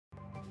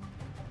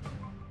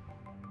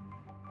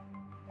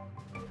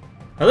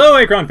Hello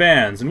Achron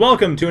fans, and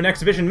welcome to an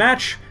exhibition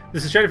match.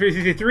 This is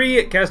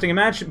Charidan casting a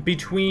match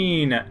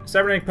between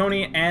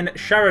CybernaticPony and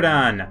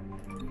Charidan.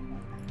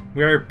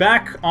 We are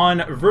back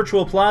on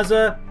Virtual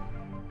Plaza,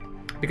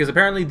 because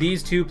apparently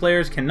these two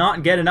players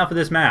cannot get enough of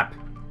this map.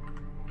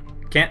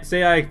 Can't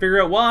say I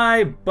figure out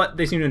why, but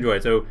they seem to enjoy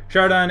it. So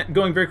Charidan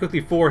going very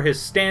quickly for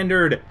his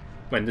standard,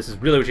 when this is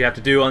really what you have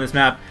to do on this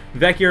map,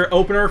 Vecgir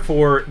opener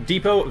for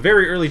depot,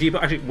 very early depot.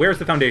 Actually, where's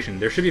the foundation?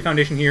 There should be a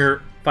foundation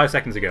here 5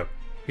 seconds ago.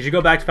 You should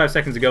go back to 5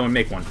 seconds ago and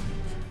make one.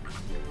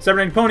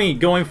 CybernaticPony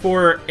going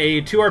for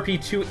a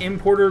 2RP2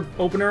 importer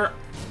opener.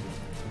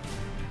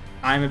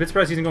 I'm a bit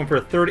surprised he's going for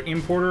a third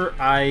importer.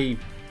 I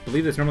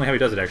believe that's normally how he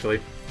does it,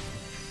 actually.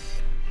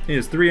 He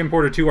is 3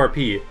 importer,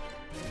 2RP.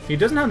 He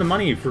doesn't have the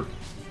money for...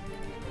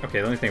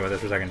 Okay, let me think about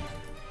this for a second.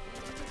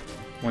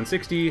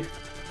 160,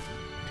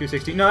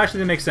 260. No,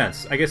 actually that makes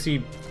sense. I guess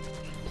he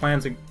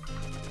plans a...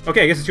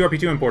 Okay, I guess it's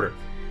 2RP2 importer.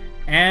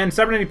 And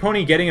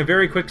CybernaticPony getting a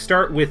very quick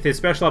start with his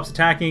special ops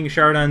attacking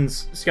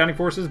Charidan's scouting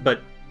forces, but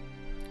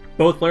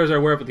both players are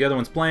aware of what the other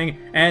one's playing.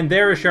 And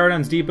there is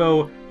Charidan's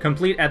depot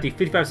complete at the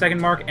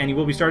 55-second mark, and he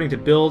will be starting to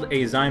build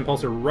a Zayin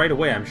Pulser right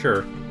away, I'm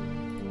sure.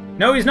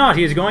 No, he's not.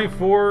 He is going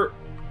for...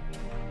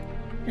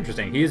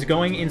 Interesting. He is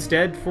going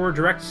instead for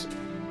direct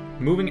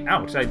moving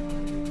out. I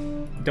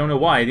don't know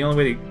why. The only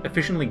way to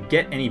efficiently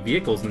get any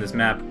vehicles in this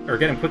map, or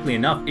get them quickly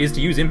enough, is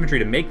to use infantry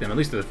to make them, at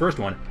least for the first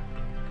one.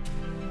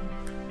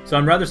 So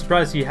I'm rather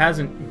surprised he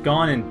hasn't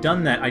gone and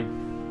done that. I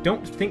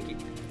don't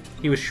think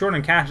he was short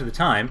on cash at the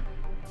time.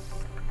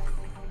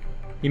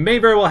 He may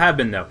very well have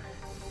been, though.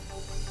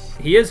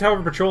 He is,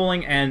 however,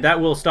 patrolling, and that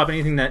will stop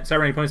anything that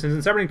CybernaticPony sends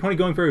in. CybernaticPony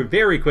going for a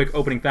very quick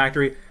opening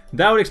factory.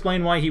 That would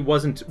explain why he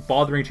wasn't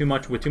bothering too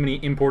much with too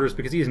many importers,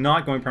 because he is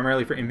not going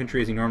primarily for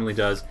infantry as he normally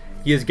does.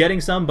 He is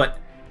getting some, but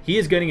he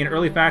is getting an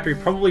early factory,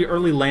 probably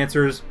early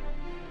Lancers,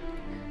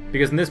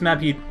 because in this map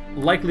he'd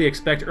likely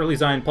expect early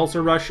Zayin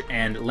Pulser rush,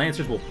 and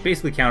Lancers will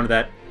basically counter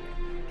that.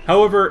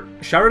 However,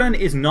 Charidan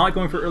is not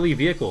going for early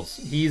vehicles.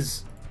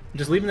 He's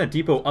just leaving that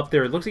depot up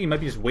there. It looks like he might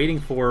be just waiting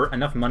for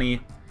enough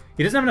money.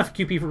 He doesn't have enough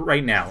QP for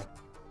right now.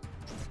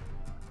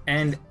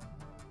 And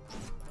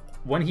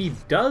when he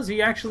does,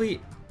 he actually...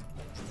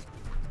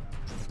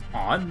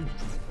 Odd.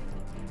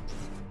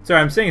 Sorry,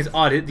 I'm saying it's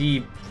odd.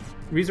 The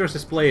resource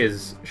display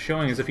is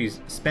showing as if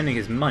he's spending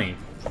his money,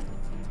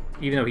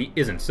 even though he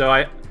isn't. So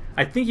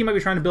I think he might be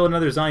trying to build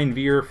another Zayin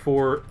Veer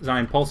for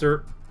Zayin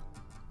Pulser,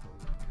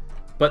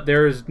 but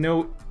there's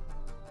no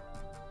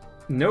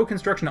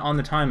construction on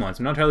the timeline, so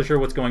I'm not entirely sure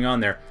what's going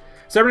on there.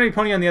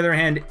 CybernaticPony, on the other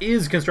hand,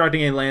 is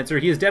constructing a Lancer.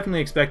 He is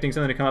definitely expecting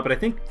something to come up, but I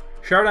think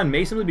Charidan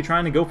may simply be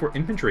trying to go for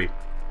infantry.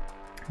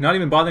 Not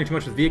even bothering too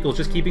much with vehicles,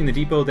 just keeping the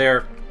depot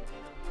there.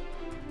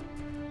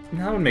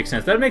 That would make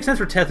sense. That would make sense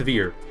for Teth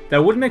Veer.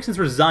 That wouldn't make sense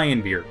for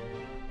Zayin Veer.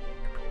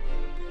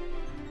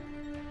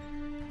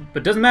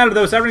 But doesn't matter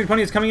though.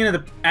 CybernaticPony is coming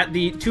in at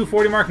the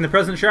 240 mark, and the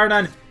President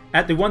Charidan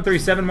at the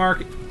 137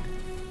 mark.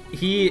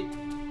 He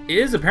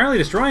is apparently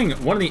destroying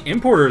one of the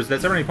importers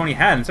that CybernaticPony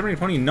had, and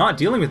CybernaticPony not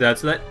dealing with that,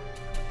 so that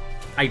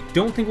I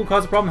don't think will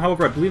cause a problem.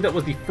 However, I believe that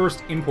was the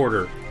first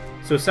importer.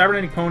 So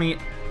CybernaticPony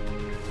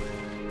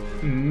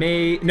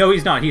may... No,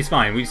 he's not. He's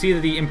fine. We see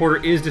that the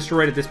importer is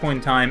destroyed at this point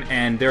in time,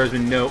 and there has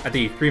been no... at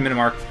the 3-minute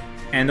mark,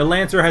 and the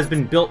Lancer has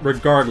been built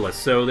regardless,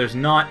 so there's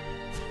not...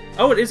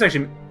 Oh, it is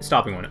actually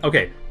stopping one.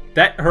 Okay.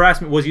 That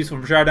harassment was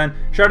useful for Charidan.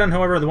 Charidan,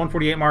 however, at the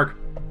 148 mark,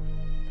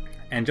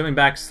 and jumping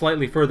back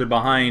slightly further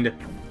behind,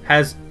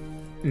 has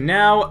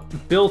now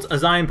built a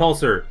Zayin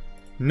Pulser.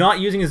 Not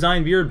using a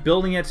Zayin Veer,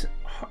 building it.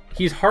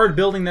 He's hard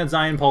building that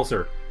Zayin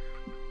Pulser.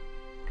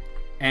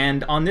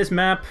 And on this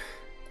map...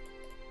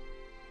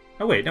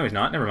 Oh wait, no he's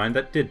not. Never mind,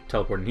 that did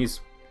teleport him.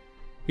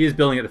 He is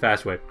building it the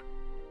fast way.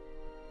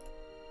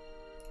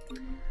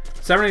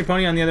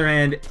 CybernaticPony, on the other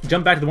hand,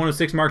 jumped back to the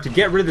 106 mark to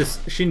get rid of this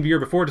Shin Veer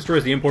before it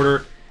destroys the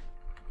importer.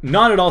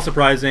 Not at all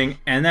surprising,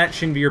 and that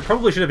Shin Veer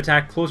probably should have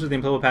attacked closer to the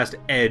Imperial Pass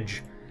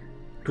edge.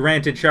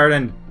 Granted,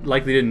 Charidan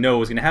likely didn't know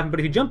what was going to happen, but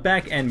if he jumped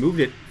back and moved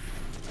it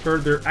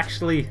further,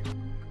 actually,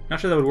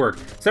 not sure that would work.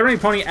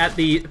 CybernaticPony at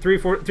the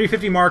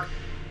 350 mark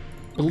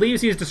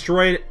believes he's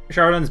destroyed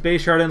Charidan's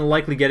base. Charidan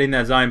likely getting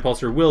that Zayin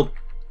Pulser will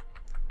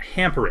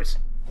hamper it.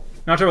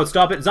 Not sure what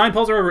stop it. Zayin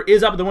Pulser, however,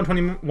 is up at the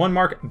 121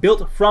 mark,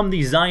 built from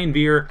the Zayin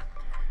Veer.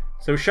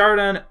 So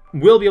Charidan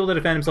will be able to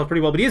defend himself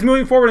pretty well, but he is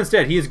moving forward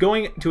instead. He is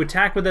going to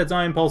attack with that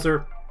Zayin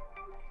Pulser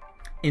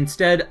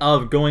instead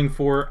of going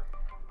for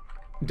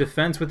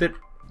defense with it.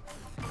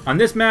 On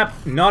this map,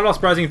 not at all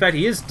surprising. In fact,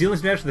 he is dealing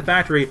some damage to the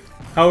factory.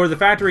 However, the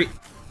factory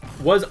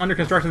was under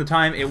construction at the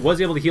time. It was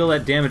able to heal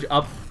that damage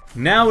up.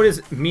 Now it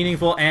is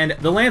meaningful, and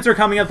the Lancer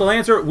coming up. The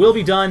Lancer will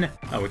be done.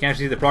 Oh, we can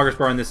actually see the progress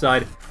bar on this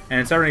side.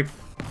 And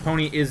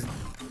CybernaticPony is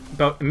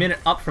about a minute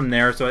up from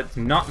there, so it's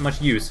not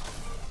much use.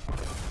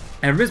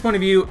 And from his point of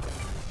view,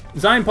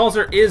 Zayin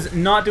Pulser is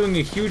not doing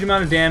a huge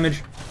amount of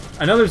damage.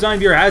 Another Zayin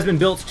Veer has been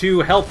built to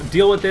help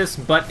deal with this,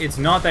 but it's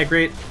not that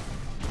great.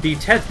 The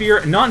Teth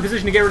Veer, not in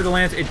position to get rid of the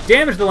Lancer. It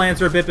damaged the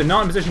Lancer a bit, but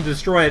not in position to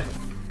destroy it.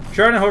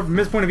 Charidan, however, from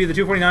his point of view, the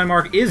 249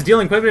 mark is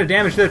dealing quite a bit of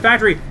damage to the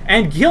factory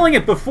and killing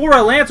it before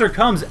a Lancer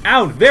comes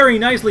out. Very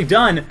nicely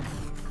done.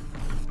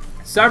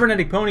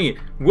 CyberneticPony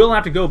will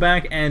have to go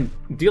back and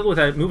deal with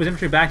that, move his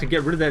infantry back to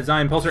get rid of that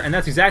Zayin Pulser, and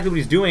that's exactly what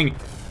he's doing.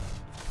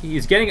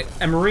 He's getting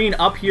a Marine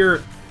up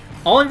here.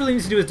 All he really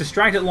needs to do is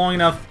distract it long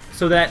enough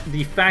so that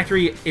the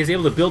factory is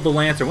able to build the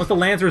Lancer. Once the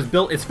Lancer is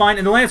built, it's fine,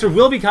 and the Lancer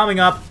will be coming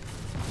up.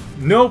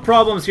 No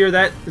problems here.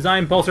 That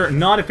Zayin Pulser,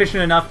 not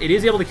efficient enough. It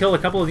is able to kill a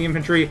couple of the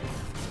infantry,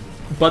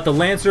 but the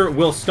Lancer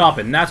will stop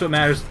it, and that's what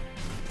matters.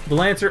 The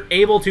Lancer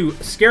able to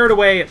scare it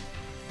away,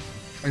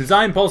 and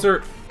Zayin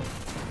Pulser,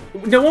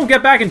 they won't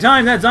get back in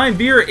time. That Zayin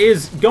Veer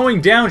is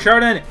going down.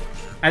 Charidan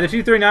at the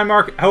 239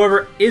 mark,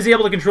 however, is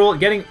able to control it,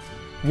 getting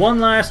one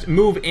last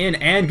move in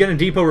and getting a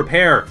depot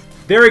repair.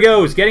 There he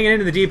goes, getting it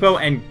into the depot,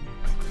 and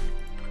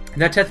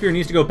that Teth Veer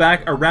needs to go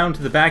back around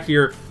to the back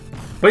here,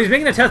 but he's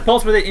making a Teth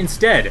Pulse with it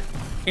instead.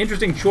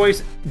 Interesting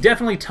choice,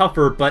 definitely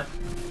tougher, but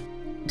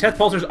Teth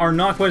Pulsers are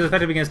not quite as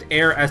effective against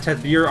air as Teth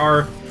Veer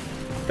are.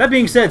 That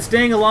being said,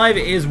 staying alive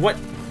is what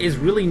is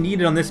really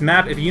needed on this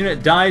map. If a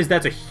unit dies,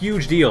 that's a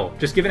huge deal,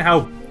 just given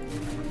how,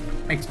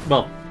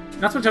 well,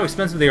 not so much how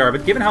expensive they are,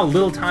 but given how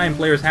little time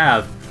players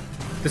have.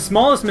 The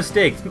smallest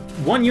mistake,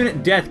 one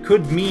unit death,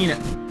 could mean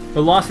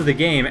the loss of the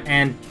game,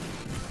 and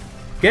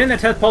getting that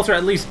Teth Pulser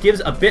at least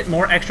gives a bit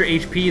more extra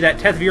HP. That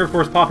Teth Veer, of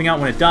course, popping out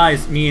when it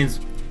dies means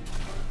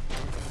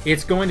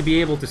it's going to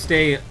be able to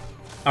stay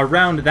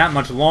around that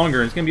much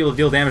longer. It's going to be able to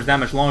deal damage that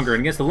much longer.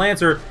 And against the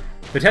Lancer,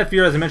 the Teth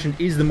Veer, as I mentioned,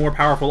 is the more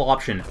powerful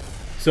option.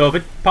 So if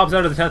it pops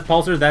out of the Teth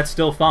Pulser, that's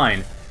still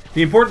fine.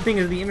 The important thing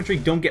is that the infantry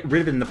don't get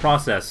rid of it in the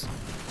process.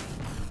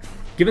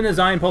 Given that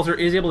Zayin Pulser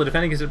is able to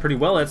defend against it pretty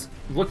well, it's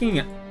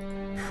looking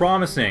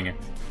promising.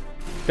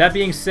 That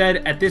being said,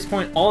 at this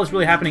point, all that's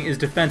really happening is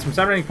defense. From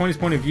CybernaticPony's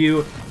point of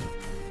view,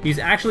 he's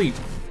actually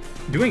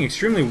doing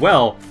extremely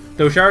well,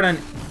 though Charidan,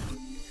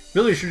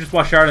 really should just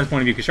watch Charidan's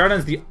point of view, because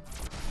Charidan's the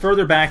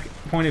further back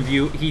point of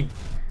view. He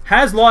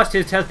has lost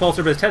his Teth Pulser,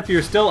 but his Teth Veer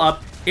is still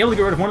up, able to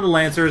get rid of one of the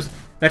Lancers.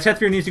 That Teth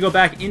Veer needs to go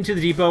back into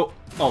the depot.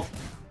 Oh,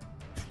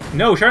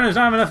 no, Charidan does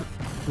not have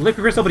enough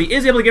Liquid Crystal, but he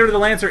is able to get rid of the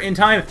Lancer in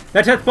time.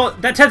 That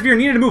Teth Veer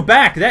needed to move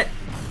back. That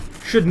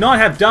should not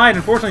have died.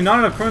 Unfortunately, not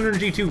enough chrono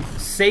energy to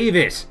save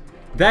it.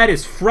 That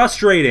is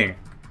frustrating.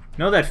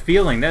 Know that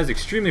feeling. That is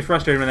extremely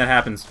frustrating when that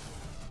happens.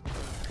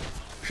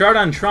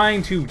 Charidan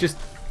trying to just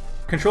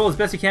control as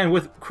best he can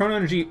with chrono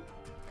energy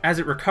as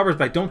it recovers,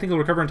 but I don't think it'll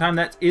recover in time.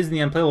 That is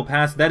the unplayable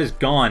pass. That is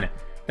gone.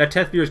 That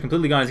Teth Veer is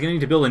completely gone. He's going to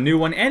need to build a new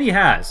one, and he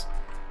has.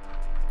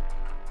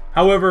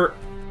 However,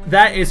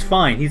 that is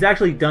fine. He's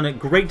actually done a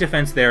great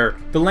defense there.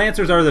 The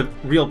Lancers are the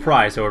real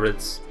prize, however.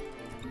 It's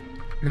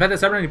the fact that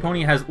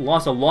CybernaticPony has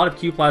lost a lot of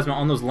Q Plasma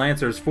on those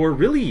Lancers for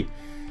really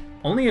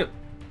only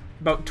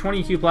about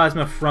 20 Q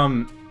Plasma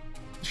from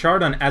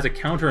Charidan as a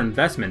counter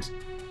investment.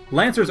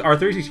 Lancers are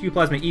 36 Q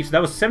Plasma each, so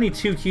that was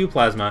 72 Q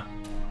Plasma.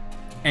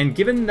 And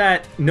given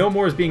that no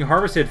more is being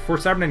harvested for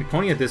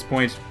CyberneticPony at this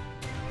point,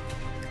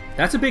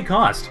 that's a big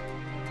cost.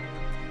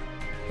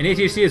 An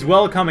ATHC as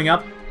well coming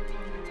up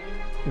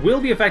will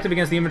be effective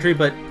against the infantry,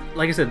 but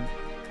like I said,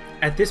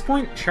 at this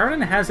point,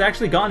 Charidan has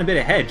actually gotten a bit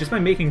ahead just by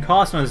making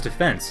cost on his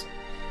defense.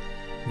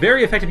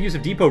 Very effective use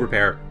of depot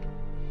repair.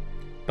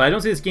 But I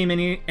don't see this game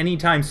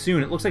anytime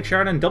soon. It looks like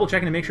Charidan double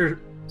checking to make sure...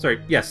 Sorry,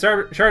 yes,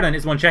 Charidan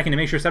is the one checking to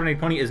make sure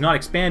CybernaticPony is not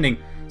expanding.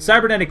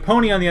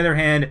 CyberneticPony, on the other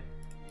hand,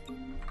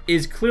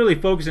 is clearly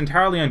focused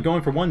entirely on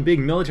going for one big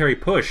military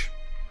push.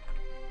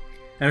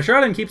 And if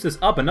Charidan keeps this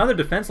up, another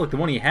defense like the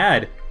one he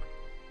had,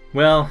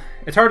 well,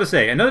 it's hard to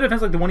say. Another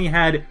defense like the one he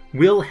had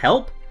will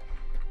help,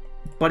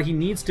 but he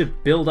needs to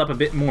build up a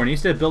bit more. He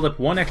needs to build up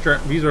one extra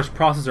resource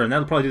processor, and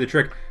that'll probably do the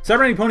trick.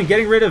 CybernaticPony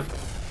getting rid of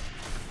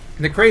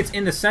the crates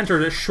in the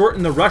center to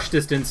shorten the rush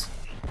distance.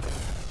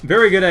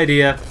 Very good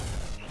idea,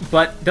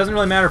 but doesn't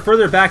really matter.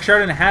 Further back,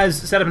 Charidan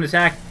has set up an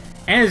attack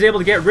and is able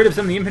to get rid of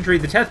some of the infantry.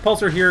 The Teth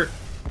Pulser here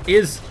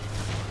is,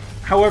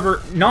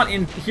 however, not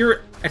in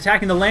here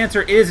attacking the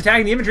Lancer. It is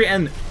attacking the infantry,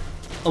 and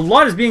a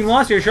lot is being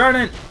lost here.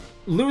 Charidan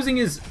losing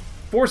his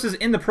forces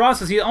in the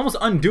process. He's almost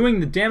undoing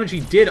the damage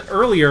he did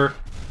earlier.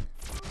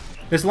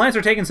 This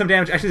Lancer taking some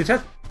damage. Actually,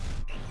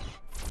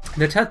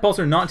 the Teth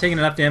Pulser not taking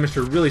enough damage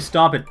to really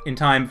stop it in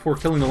time before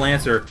killing the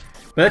Lancer.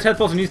 But that Teth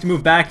Pulser needs to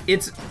move back.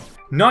 It's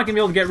not going to be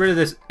able to get rid of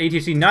this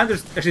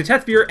ATHC. Actually,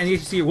 Teth Veer and the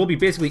ATHC will be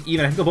basically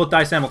even. I think they'll both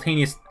die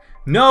simultaneous.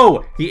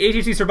 No! The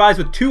ATHC survives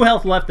with 2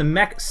 health left. The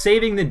mech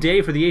saving the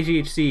day for the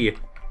ATHC.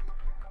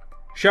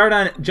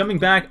 Charidan jumping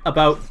back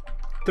about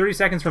 30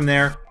 seconds from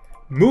there.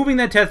 Moving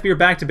that Teth Veer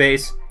back to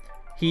base.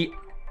 He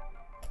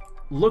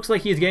looks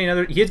like he is getting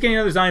another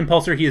Zayin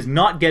Pulser. He is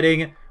not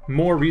getting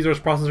more resource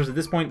processors at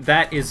this point.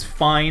 That is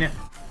fine.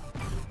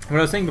 What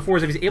I was saying before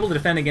is if he's able to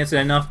defend against it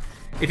enough,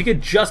 if he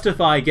could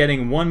justify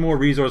getting one more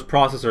resource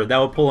processor, that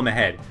would pull him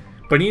ahead.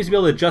 But he needs to be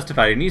able to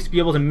justify it. He needs to be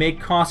able to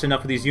make cost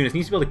enough for these units. He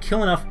needs to be able to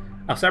kill enough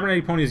of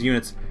CyberneticPony's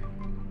units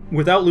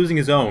without losing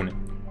his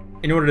own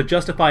in order to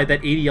justify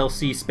that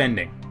ADLC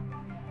spending.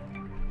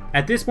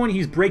 At this point,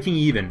 he's breaking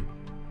even.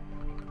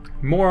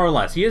 More or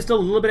less. He is still a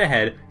little bit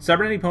ahead.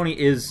 CyberneticPony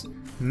is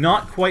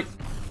not quite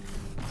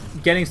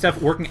getting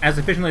stuff working as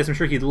efficiently as I'm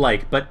sure he'd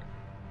like, but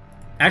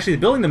actually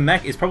building the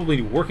mech is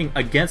probably working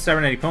against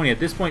CybernaticPony. At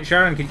this point,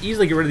 Charidan can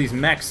easily get rid of these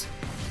mechs,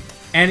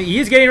 and he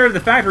is getting rid of the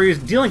factory. He's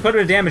dealing quite a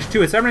bit of damage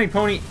to it.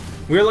 CybernaticPony,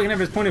 we're looking at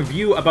his point of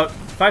view about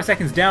 5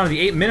 seconds down at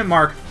the 8-minute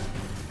mark,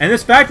 and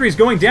this factory is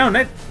going down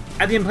at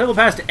the unplayable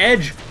past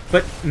edge,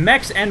 but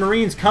mechs and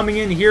marines coming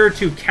in here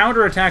to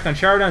counterattack on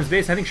Charidan's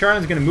base. I think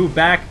Charidan's going to move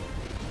back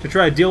to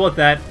try to deal with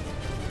that.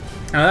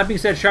 Now, that being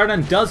said,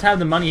 Charidan does have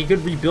the money. He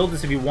could rebuild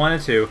this if he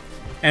wanted to.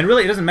 And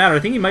really, it doesn't matter. I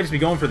think he might just be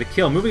going for the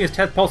kill. Moving his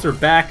Zayin Pulser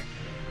back,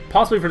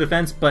 possibly for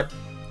defense, but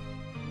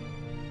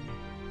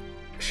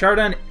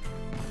Charidan...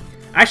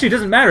 Actually, it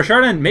doesn't matter.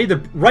 Charidan made the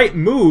right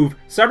move.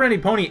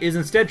 CybernaticPony is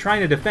instead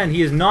trying to defend.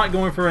 He is not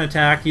going for an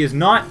attack. He is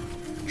not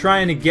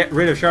trying to get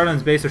rid of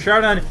Charidan's base. So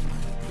Charidan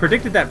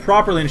predicted that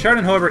properly. And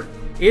Charidan, however,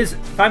 is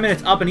 5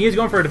 minutes up, and he is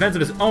going for a defense of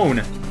his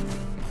own.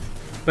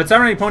 But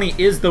CybernaticPony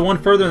is the one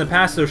further in the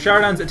past, so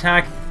Charidan's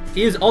attack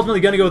is ultimately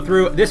going to go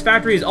through. This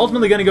factory is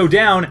ultimately going to go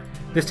down.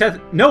 This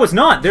no, it's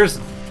not. This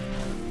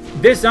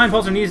Zayin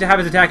Pulser needs to have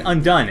his attack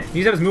undone. It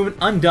needs to have his movement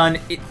undone.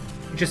 It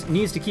just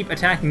needs to keep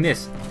attacking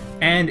this.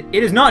 And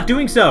it is not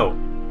doing so.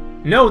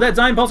 No, that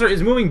Zayin Pulser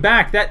is moving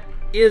back. That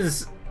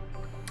was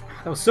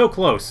so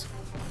close.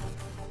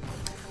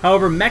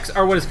 However, mechs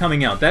are what is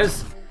coming out. That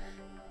is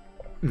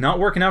not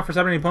working out for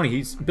CybernaticPony.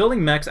 He's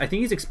building mechs. I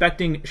think he's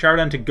expecting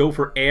Charidan to go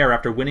for air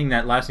after winning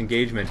that last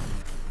engagement.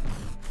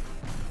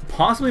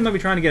 Possibly might be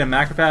trying to get a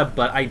macrofab,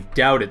 but I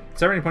doubt it.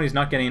 CybernaticPony's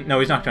not getting... No,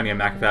 he's not trying to get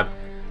a macrofab.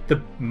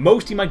 The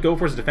most he might go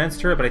for is a defense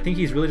turret, but I think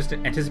he's really just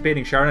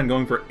anticipating Charidan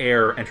going for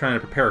air and trying to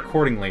prepare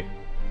accordingly.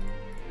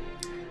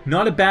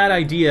 Not a bad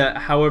idea,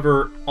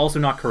 however, also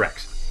not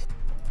correct.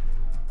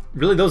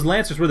 Really, those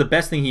Lancers were the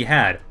best thing he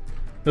had.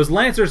 Those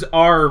Lancers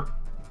are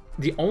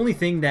the only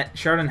thing that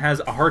Charidan has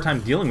a hard time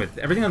dealing with.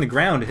 Everything on the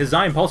ground, his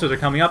Zayin Pulsers are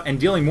coming up and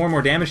dealing more and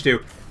more damage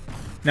to.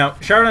 Now,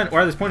 Charidan, we're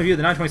at this point of view at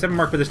the 9:27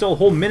 mark, but there's still a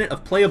whole minute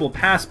of playable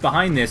pass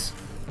behind this.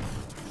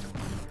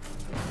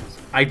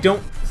 I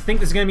don't think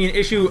this is going to be an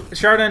issue.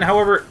 Charidan,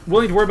 however,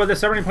 willing to worry about this.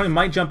 CybernaticPony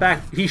might jump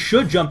back. He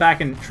should jump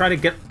back and try to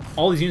get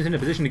all these units into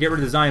position to get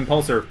rid of the Zayin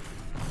Pulser.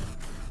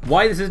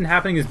 Why this isn't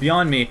happening is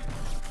beyond me.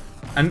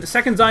 And the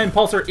second Zayin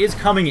Pulser is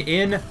coming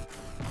in,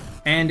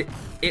 and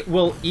it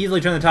will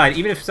easily turn the tide.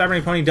 Even if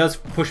CybernaticPony does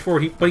push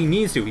forward, but he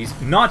needs to. He's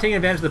not taking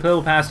advantage of the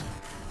playable pass.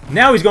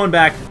 Now he's going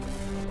back.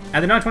 At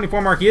the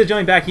 9:24 mark, he is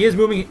jumping back. He is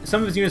moving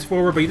some of his units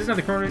forward, but he doesn't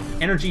have the current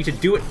energy to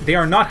do it. They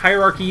are not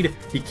hierarchied.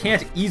 He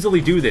can't easily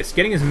do this.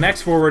 Getting his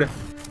mechs forward,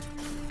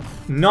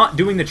 not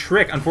doing the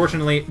trick,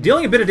 unfortunately.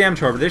 Dealing a bit of damage,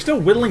 however. They're still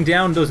whittling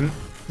down those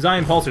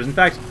Zayin Pulsers. In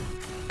fact,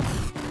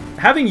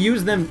 having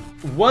used them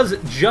was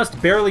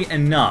just barely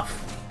enough.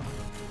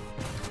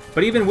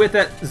 But even with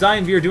that,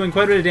 Vecgir doing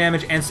quite a bit of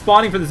damage and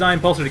spotting for the Zayin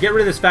Pulser to get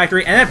rid of this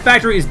factory, and that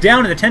factory is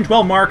down at the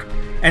 10:12 mark,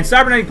 and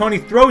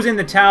CybernaticPony throws in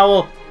the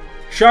towel.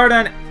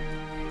 Charidan,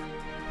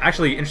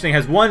 actually, interesting,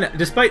 has won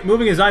despite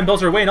moving his Zayin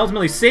Pulser away and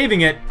ultimately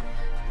saving it.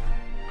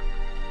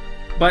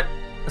 But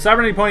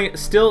CybernaticPony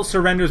still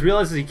surrenders,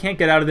 realizes he can't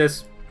get out of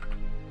this.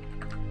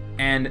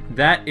 And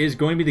that is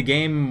going to be the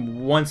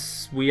game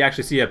once we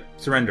actually see a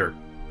surrender.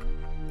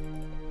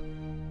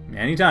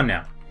 Anytime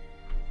now.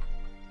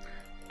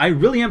 I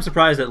really am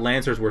surprised that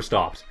Lancers were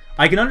stopped.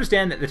 I can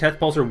understand that the Zayin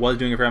Pulser was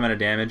doing a fair amount of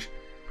damage.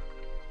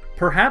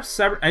 Perhaps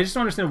I just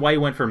don't understand why he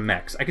went for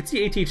mechs. I could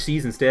see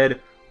ATHCs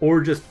instead, or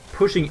just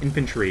pushing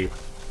infantry.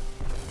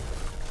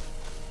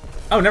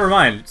 Oh, never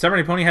mind.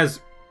 CybernaticPony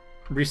has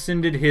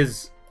rescinded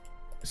his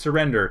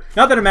surrender.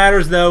 Not that it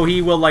matters, though.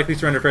 He will likely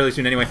surrender fairly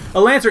soon anyway. A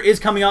Lancer is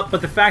coming up,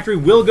 but the factory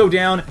will go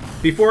down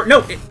before...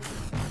 No!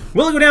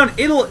 Will it go down?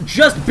 It'll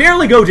just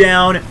barely go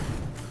down!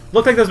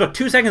 Looked like there's about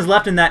 2 seconds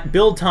left in that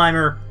build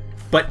timer,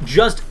 but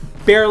just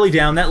barely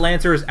down. That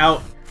Lancer is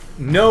out.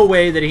 No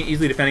way that he can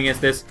easily defend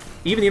against this.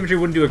 Even the infantry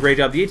wouldn't do a great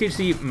job. The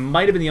ATHC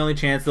might have been the only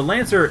chance. The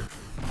Lancer...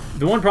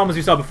 The one problem, as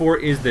we saw before,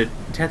 is that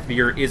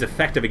Vecgir is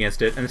effective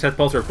against it, and the Zayin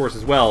Pulser, of course,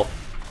 as well.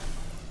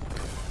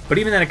 But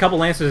even then, a couple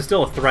Lancers is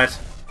still a threat.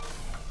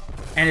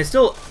 And it's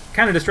still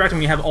kind of distracting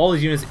when you have all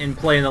these units in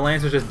play, and the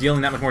Lancers just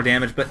dealing that much more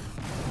damage. But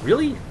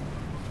really,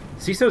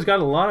 CESO's got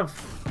a lot of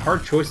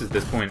hard choices at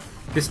this point.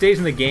 This stays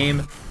in the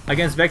game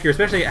against Vecgir,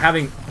 especially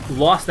having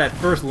lost that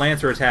first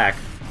Lancer attack.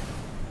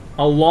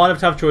 A lot of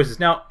tough choices.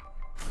 Now,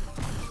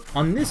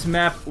 on this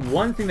map,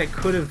 one thing that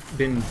could have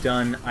been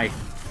done,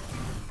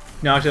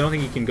 No, actually, I don't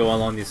think he can go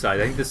along these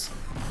sides. I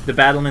think the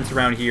battlements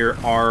around here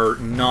are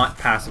not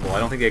passable. I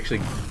don't think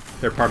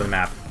they're part of the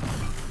map.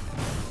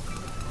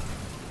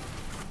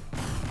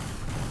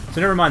 So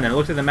never mind then. It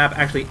looks like the map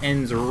actually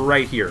ends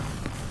right here.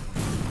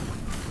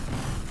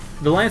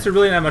 The Lancer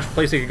really didn't have much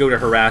place they could go to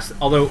harass,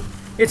 although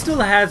it still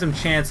had some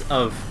chance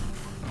of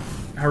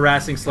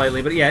harassing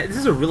slightly. But yeah, this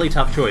is a really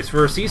tough choice.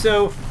 For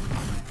CESO,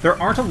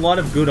 there aren't a lot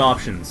of good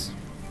options.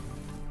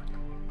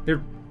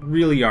 There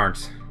really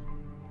aren't.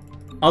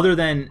 Other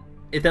than...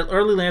 If that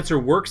early Lancer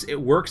works, it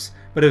works,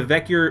 but if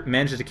Vecgir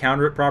manages to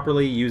counter it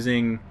properly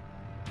using...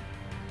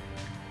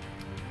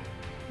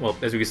 Well,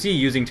 as we can see,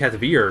 using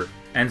Vecgir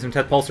and some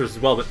Zayin Pulsers as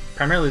well, but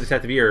primarily the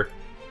Vecgir,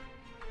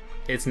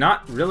 it's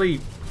not really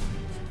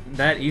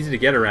that easy to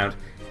get around.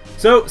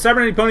 So,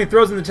 CybernaticPony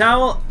throws in the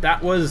towel.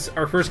 That was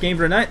our first game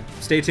for tonight.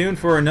 Stay tuned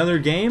for another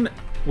game,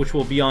 which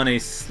will be on a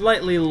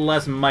slightly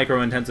less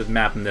micro-intensive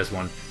map than this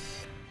one.